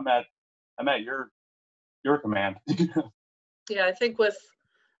 but I'm at your command. Yeah, I think with,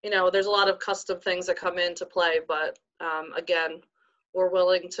 there's a lot of custom things that come into play, but again, we're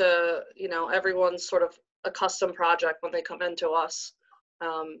willing to, everyone's sort of a custom project when they come into us.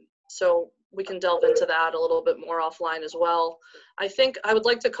 So we can delve into that a little bit more offline as well. I think I would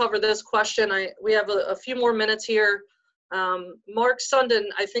like to cover this question. We have a few more minutes here. Mark Sundin,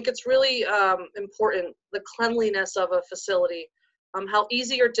 I think it's really important, the cleanliness of a facility. How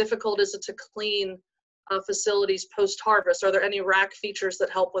easy or difficult is it to clean facilities post-harvest? Are there any rack features that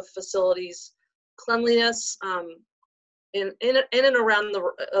help with facilities cleanliness in and around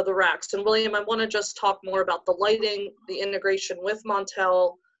the racks? And William, I want to just talk more about the lighting, the integration with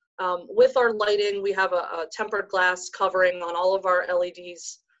Montel. With our lighting, we have a tempered glass covering on all of our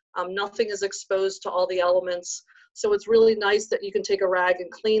LEDs. Nothing is exposed to all the elements. So it's really nice that you can take a rag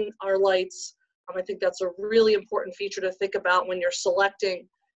and clean our lights. I think that's a really important feature to think about when you're selecting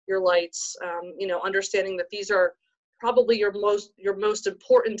your lights, understanding that these are probably your most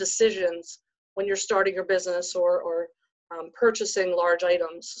important decisions when you're starting your business or purchasing large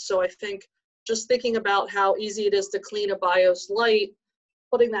items. So I think just thinking about how easy it is to clean a BIOS light,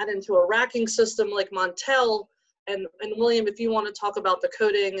 putting that into a racking system like Montel, and William, if you want to talk about the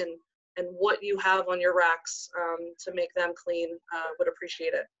coating and what you have on your racks to make them clean, would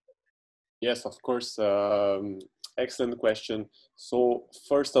appreciate it. Yes, of course. Excellent question. So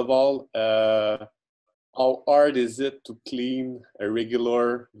first of all, how hard is it to clean a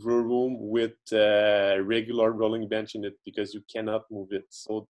regular grow room with a regular rolling bench in it, because you cannot move it?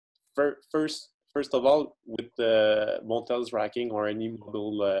 So first of all, with Montel's racking or any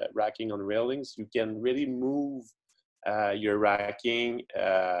model racking on railings, you can really move your racking.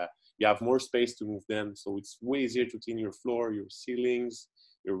 You have more space to move them, so it's way easier to clean your floor, your ceilings,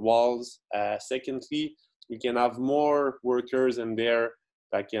 your walls. Secondly, you can have more workers in there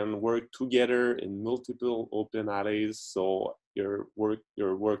that can work together in multiple open alleys. So your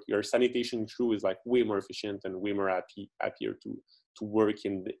sanitation crew is like way more efficient and way more happier to work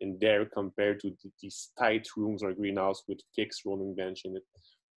in there compared to these tight rooms or greenhouse with fixed rolling bench in it.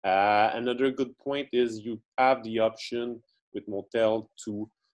 Another good point is you have the option with Montel to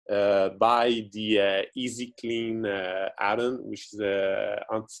buy the Easy Clean add-on, which is an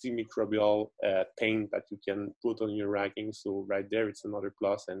antimicrobial paint that you can put on your racking. So right there, it's another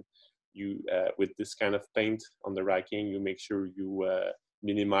plus. And you, with this kind of paint on the racking, you make sure you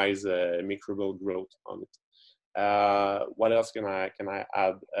minimize microbial growth on it. What else can I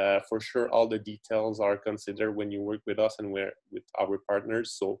add? For sure, all the details are considered when you work with us and we're with our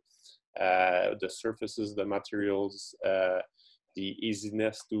partners. So the surfaces, the materials, the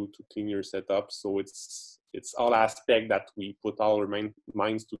easiness to clean your setup. So it's all aspect that we put all our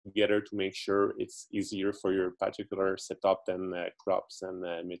minds together to make sure it's easier for your particular setup and crops and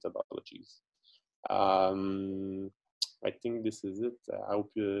methodologies. I think this is it. I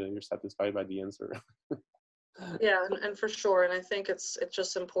hope you're satisfied by the answer. Yeah, and for sure. And I think it's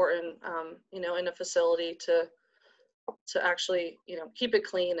just important, in a facility to actually, keep it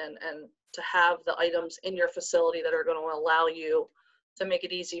clean and to have the items in your facility that are going to allow you to make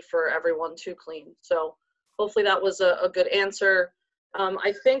it easy for everyone to clean. So hopefully that was a good answer.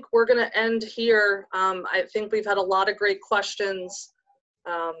 I think we're going to end here. I think we've had a lot of great questions.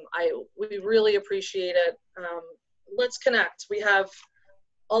 We really appreciate it. Let's connect. We have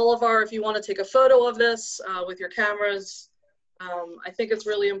all of if you want to take a photo of this with your cameras, I think it's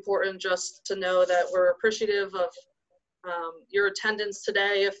really important just to know that we're appreciative of your attendance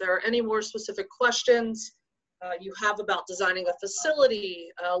today. If there are any more specific questions you have about designing a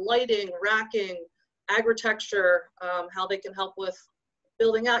facility, lighting, racking, Agritecture, how they can help with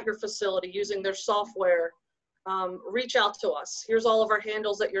building out your facility using their software, reach out to us. Here's all of our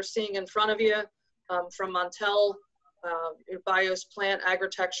handles that you're seeing in front of you from Montel. your BIOS plant,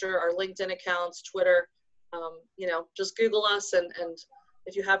 Agritecture, our LinkedIn accounts, Twitter. You know, just Google us, and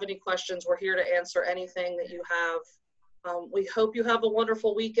if you have any questions, we're here to answer anything that you have. We hope you have a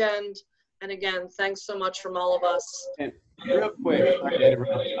wonderful weekend. And again, thanks so much from all of us. And real quick, sorry to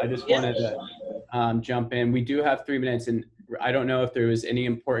interrupt, I just wanted to jump in. We do have 3 minutes, and I don't know if there was any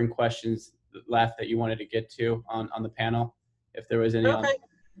important questions left that you wanted to get to on the panel. If there was any. Okay.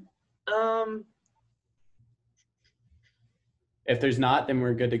 If there's not, then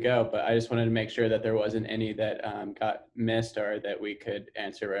we're good to go. But I just wanted to make sure that there wasn't any that got missed or that we could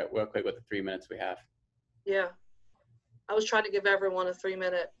answer real quick with the 3 minutes we have. Yeah. I was trying to give everyone a 3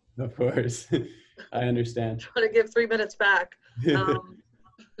 minute. Of course. I understand. Trying to give 3 minutes back.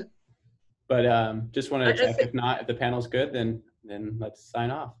 But just wanted to check. If not, if the panel's good, then let's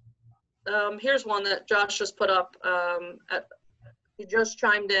sign off. Here's one that Josh just put up. He just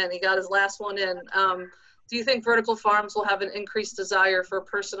chimed in. He got his last one in. Do you think vertical farms will have an increased desire for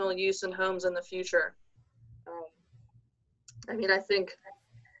personal use in homes in the future? I mean, I think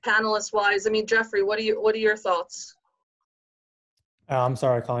panelist-wise, I mean, Jeffrey, what are your thoughts? I'm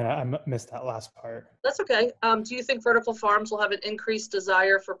sorry, Colleen, I missed that last part. That's okay. Do you think vertical farms will have an increased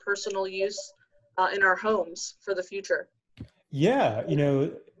desire for personal use in our homes for the future? Yeah, you know,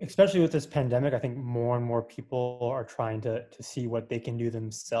 especially with this pandemic, I think more and more people are trying to see what they can do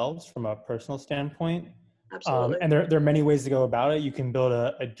themselves from a personal standpoint. Absolutely. And there are many ways to go about it. You can build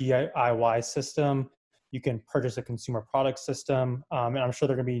a DIY system. You can purchase a consumer product system. And I'm sure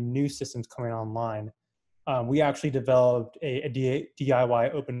there are going to be new systems coming online. We actually developed a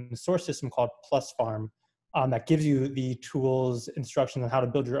DIY open source system called Plus Farm that gives you the tools, instructions on how to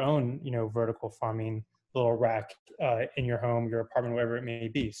build your own, you know, vertical farming little rack in your home, your apartment, wherever it may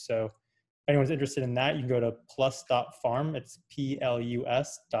be. So if anyone's interested in that, you can go to plus.farm. It's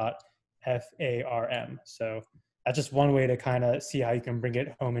plus.farm. So that's just one way to kind of see how you can bring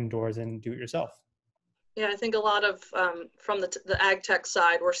it home indoors and do it yourself. Yeah, I think a lot of, from the ag tech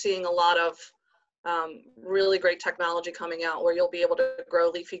side, we're seeing a lot of really great technology coming out where you'll be able to grow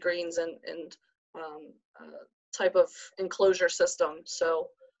leafy greens and type of enclosure system. So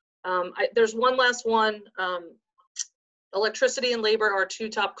there's one last one. Electricity and labor are two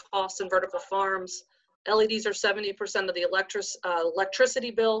top costs in vertical farms. LEDs are 70% of the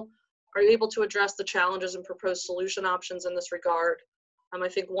electricity bill. Are you able to address the challenges and propose solution options in this regard? I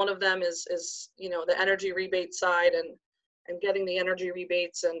think one of them is you know, the energy rebate side and getting the energy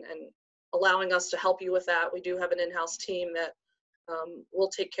rebates and allowing us to help you with that. We do have an in-house team that will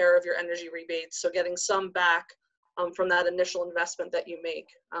take care of your energy rebates. So getting some back from that initial investment that you make.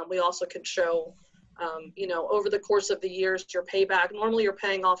 We also can show, you know, over the course of the years, your payback. Normally you're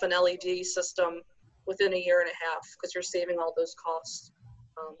paying off an LED system within a year and a half because you're saving all those costs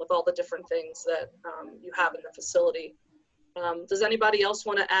with all the different things that you have in the facility. Does anybody else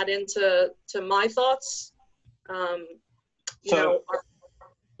want to add into my thoughts? Go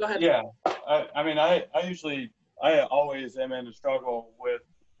ahead. Yeah, I mean, I always am in a struggle with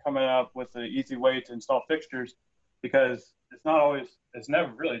coming up with the easy way to install fixtures because it's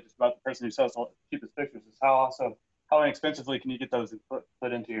never really just about the person who sells the cheapest fixtures. It's how inexpensively can you get those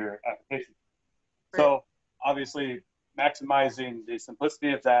put into your application. Right. So obviously maximizing the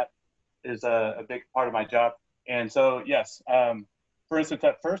simplicity of that is a big part of my job. And so, yes, for instance,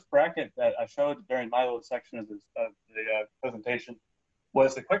 that first bracket that I showed during my little section of the presentation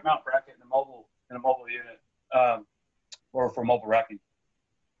was the quick mount bracket in a mobile unit or for mobile racking.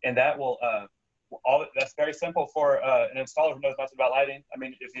 And that will, that's very simple for an installer who knows nothing about lighting. I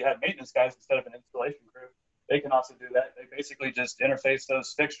mean, if you have maintenance guys instead of an installation crew, they can also do that. They basically just interface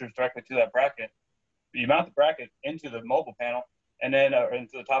those fixtures directly to that bracket. You mount the bracket into the mobile panel and then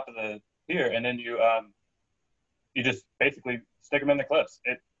into the top of the pier, and then you just basically stick them in the clips.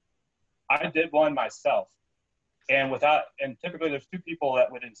 I did one myself, and typically there's two people that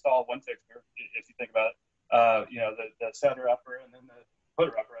would install one fixture if you think about it. You know, the center upper and then the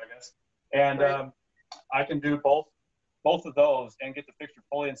footer upper, I guess. And right. I can do both of those and get the fixture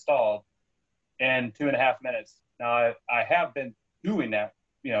fully installed in 2.5 minutes. Now I have been doing that,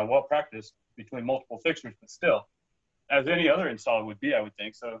 you know, well practiced between multiple fixtures, but still, as any other installer would be, I would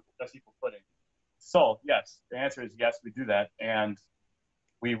think. So that's equal footing. So yes, the answer is yes, we do that. And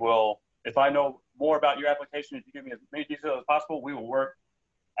we will, if I know more about your application, if you give me as many details as possible, we will work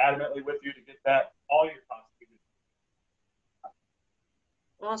adamantly with you to get that all your costs.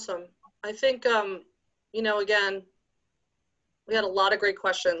 Awesome. I think, you know, again, we had a lot of great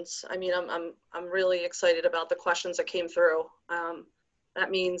questions. I mean, I'm really excited about the questions that came through. That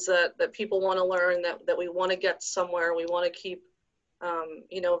means that people want to learn, that we want to get somewhere. We want to keep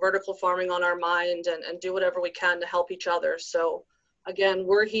you know, vertical farming on our mind and do whatever we can to help each other. So again,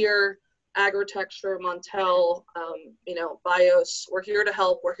 we're here, Agritecture, Montel, you know, BIOS, we're here to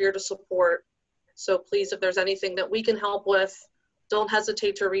help, we're here to support. So please, if there's anything that we can help with, don't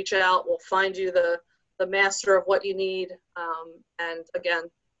hesitate to reach out. We'll find you the master of what you need. And again,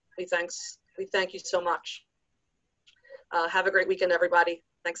 we thank you so much. Have a great weekend, everybody.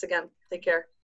 Thanks again. Take care.